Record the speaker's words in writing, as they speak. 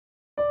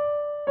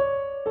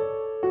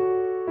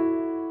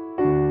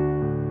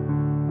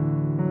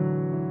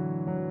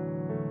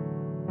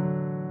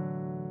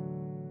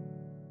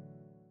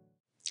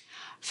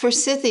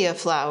Forsythia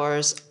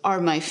flowers are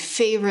my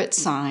favorite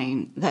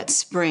sign that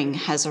spring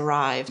has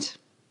arrived.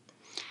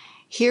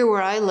 Here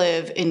where I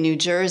live in New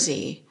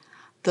Jersey,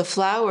 the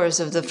flowers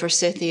of the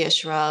forsythia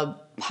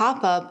shrub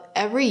pop up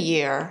every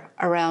year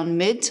around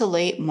mid to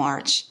late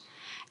March,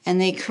 and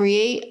they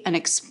create an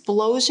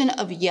explosion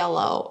of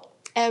yellow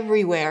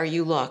everywhere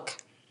you look.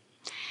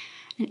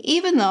 And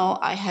even though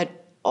I had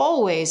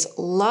always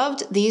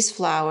loved these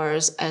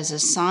flowers as a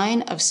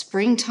sign of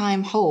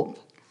springtime hope,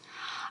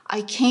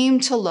 I came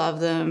to love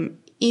them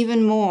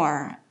even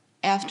more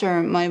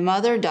after my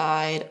mother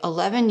died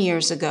 11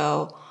 years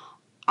ago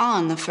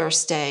on the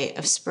first day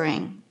of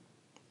spring.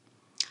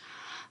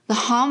 The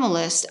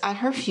homilist at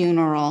her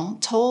funeral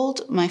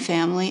told my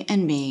family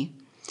and me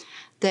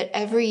that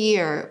every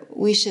year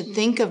we should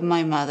think of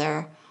my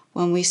mother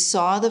when we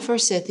saw the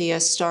forsythia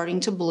starting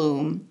to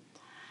bloom,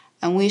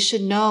 and we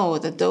should know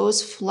that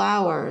those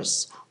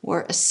flowers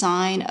were a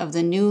sign of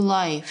the new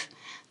life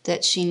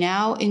that she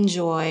now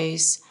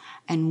enjoys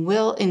and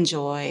will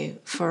enjoy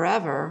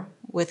forever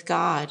with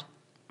God.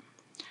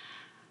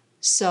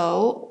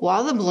 So,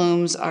 while the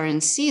blooms are in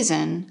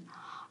season,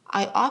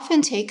 I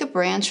often take a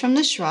branch from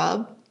the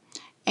shrub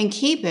and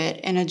keep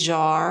it in a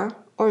jar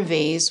or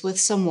vase with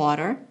some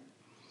water.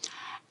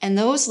 And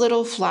those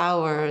little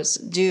flowers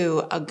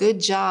do a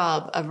good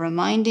job of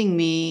reminding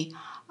me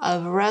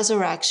of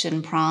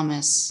resurrection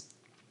promise.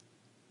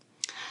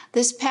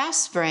 This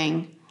past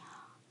spring,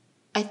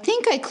 I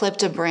think I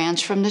clipped a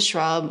branch from the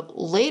shrub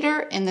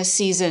later in the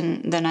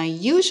season than I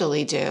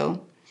usually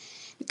do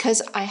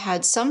because I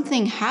had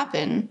something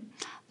happen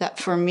that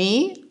for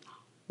me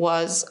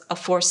was a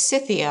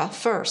forsythia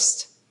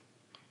first.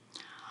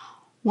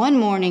 One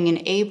morning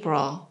in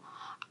April,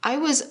 I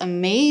was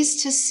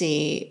amazed to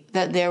see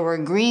that there were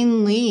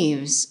green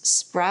leaves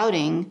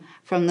sprouting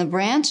from the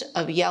branch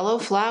of yellow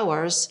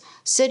flowers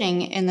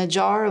sitting in the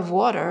jar of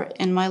water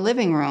in my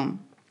living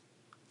room.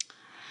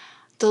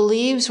 The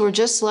leaves were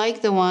just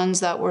like the ones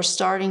that were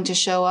starting to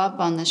show up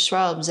on the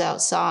shrubs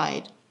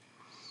outside.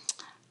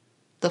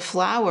 The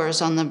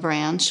flowers on the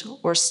branch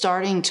were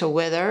starting to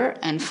wither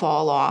and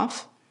fall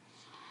off.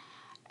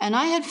 And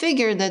I had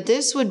figured that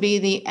this would be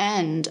the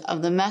end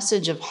of the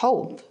message of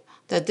hope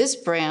that this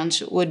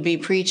branch would be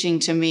preaching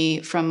to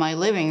me from my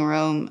living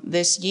room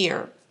this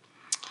year.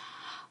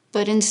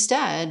 But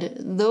instead,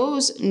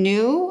 those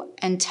new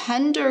and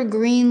tender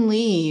green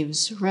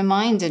leaves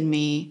reminded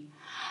me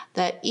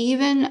that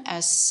even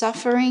as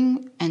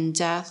suffering and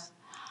death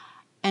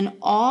and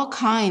all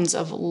kinds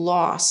of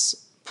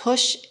loss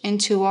push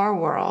into our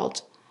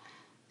world,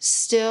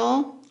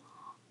 still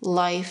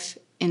life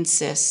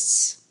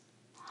insists.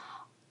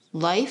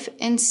 Life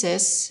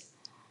insists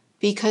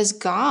because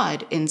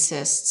God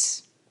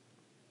insists.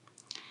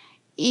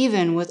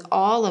 Even with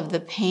all of the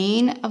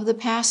pain of the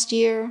past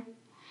year,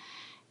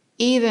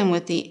 even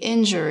with the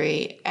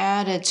injury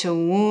added to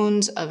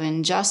wounds of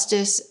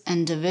injustice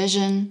and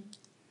division,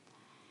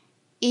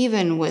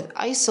 even with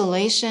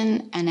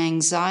isolation and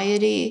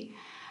anxiety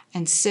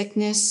and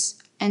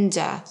sickness and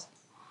death,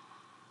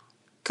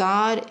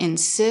 God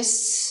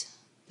insists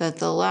that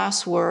the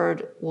last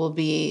word will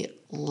be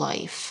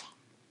life.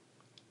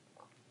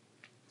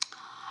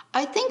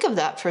 I think of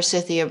that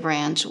forsythia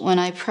branch when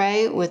I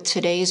pray with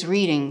today's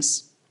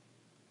readings.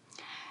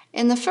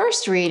 In the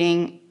first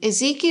reading,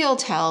 Ezekiel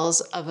tells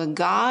of a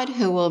God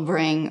who will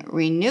bring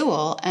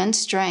renewal and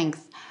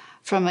strength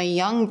from a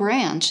young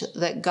branch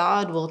that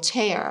God will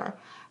tear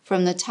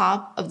from the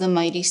top of the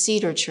mighty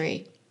cedar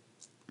tree.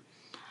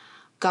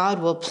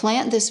 God will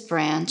plant this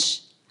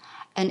branch,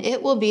 and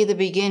it will be the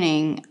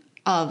beginning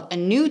of a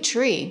new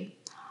tree,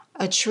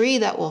 a tree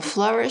that will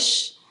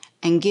flourish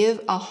and give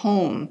a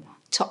home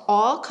to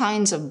all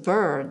kinds of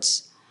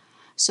birds,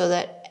 so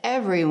that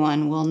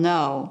everyone will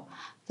know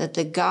that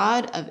the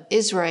God of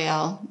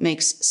Israel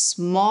makes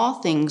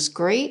small things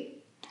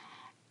great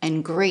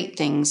and great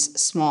things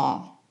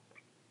small.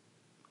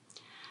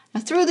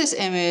 Now, through this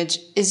image,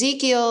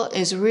 Ezekiel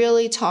is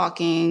really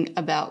talking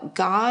about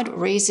God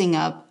raising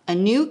up a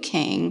new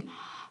king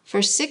for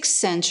 6th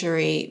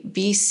century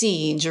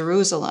BC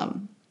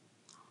Jerusalem.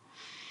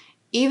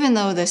 Even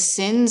though the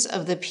sins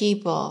of the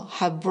people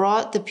have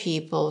brought the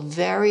people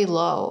very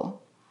low,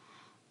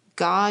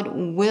 God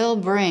will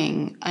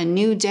bring a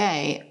new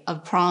day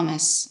of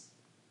promise.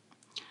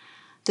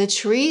 The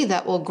tree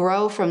that will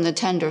grow from the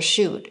tender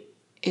shoot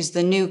is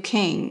the new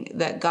king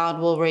that God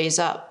will raise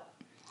up,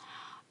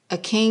 a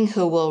king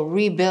who will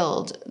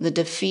rebuild the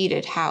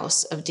defeated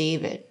house of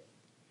David.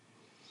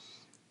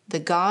 The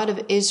God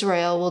of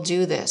Israel will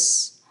do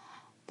this,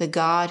 the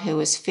God who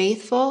is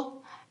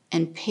faithful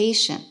and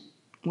patient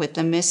with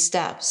the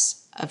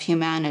missteps of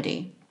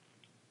humanity.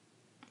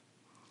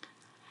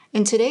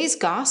 In today's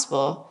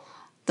gospel,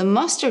 the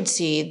mustard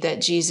seed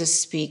that Jesus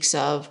speaks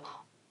of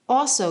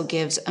also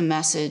gives a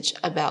message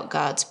about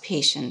God's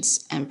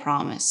patience and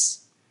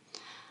promise.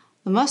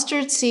 The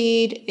mustard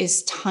seed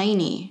is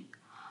tiny,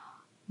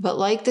 but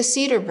like the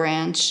cedar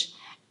branch,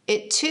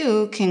 it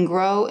too can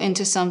grow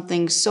into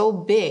something so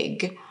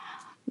big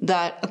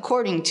that,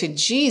 according to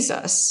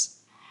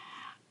Jesus,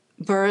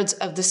 birds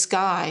of the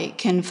sky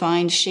can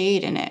find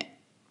shade in it.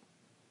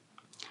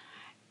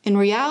 In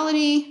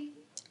reality,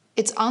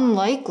 it's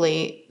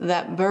unlikely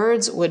that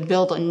birds would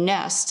build a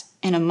nest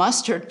in a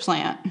mustard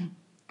plant.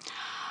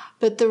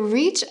 But the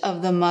reach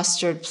of the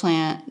mustard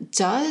plant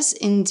does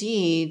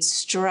indeed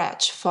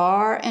stretch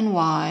far and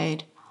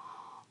wide,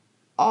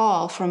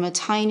 all from a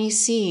tiny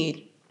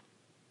seed.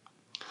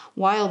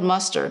 Wild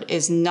mustard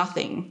is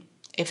nothing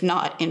if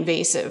not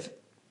invasive.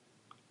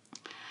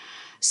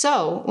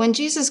 So, when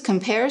Jesus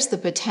compares the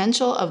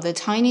potential of the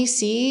tiny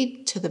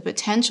seed to the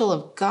potential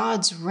of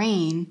God's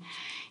reign,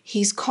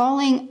 he's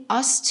calling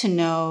us to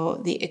know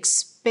the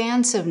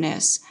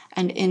expansiveness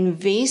and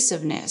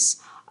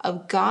invasiveness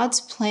of God's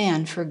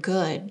plan for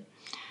good.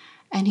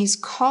 And he's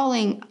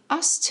calling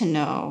us to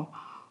know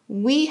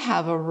we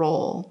have a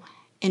role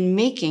in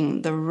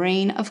making the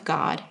reign of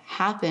God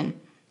happen.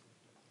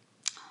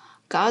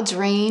 God's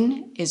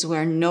reign is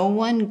where no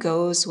one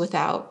goes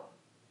without.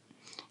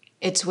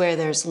 It's where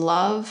there's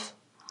love,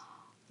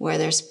 where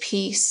there's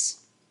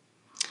peace.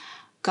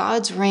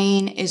 God's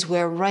reign is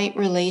where right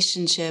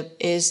relationship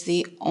is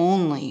the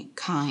only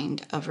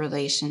kind of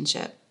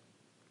relationship.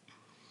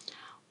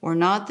 We're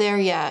not there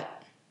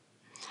yet,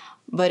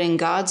 but in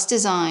God's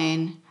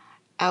design,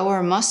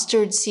 our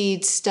mustard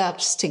seed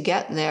steps to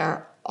get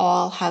there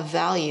all have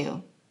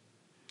value.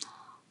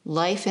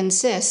 Life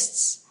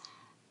insists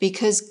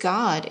because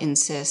God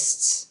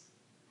insists.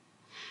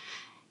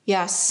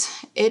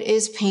 Yes, it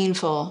is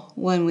painful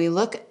when we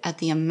look at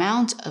the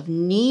amount of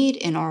need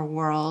in our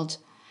world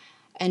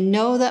and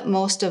know that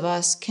most of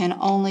us can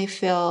only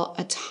fill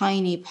a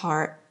tiny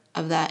part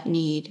of that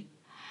need.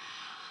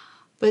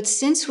 But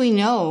since we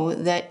know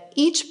that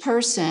each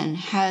person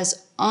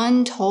has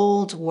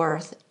untold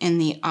worth in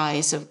the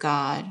eyes of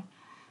God,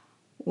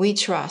 we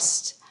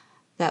trust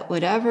that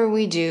whatever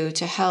we do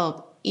to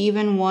help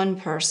even one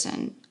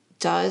person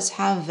does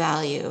have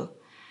value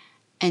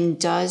and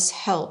does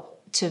help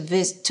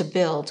to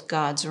build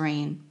God's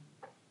reign.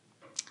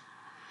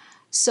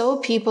 So,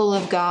 people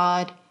of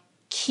God,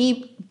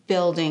 keep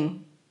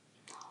building.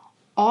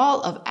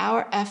 All of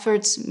our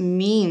efforts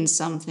mean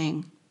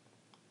something.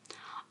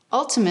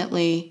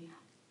 Ultimately,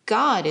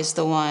 God is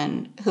the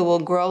one who will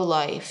grow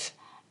life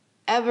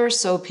ever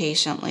so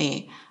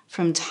patiently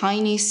from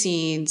tiny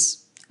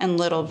seeds and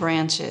little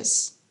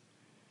branches.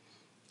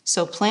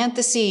 So plant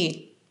the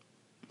seed.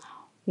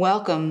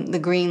 Welcome the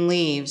green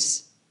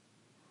leaves.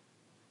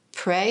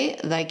 Pray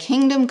thy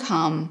kingdom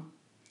come,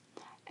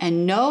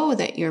 and know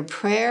that your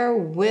prayer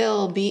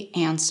will be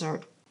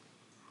answered.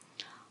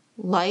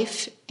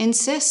 Life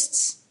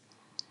insists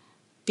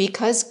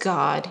because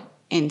God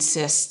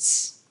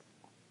insists.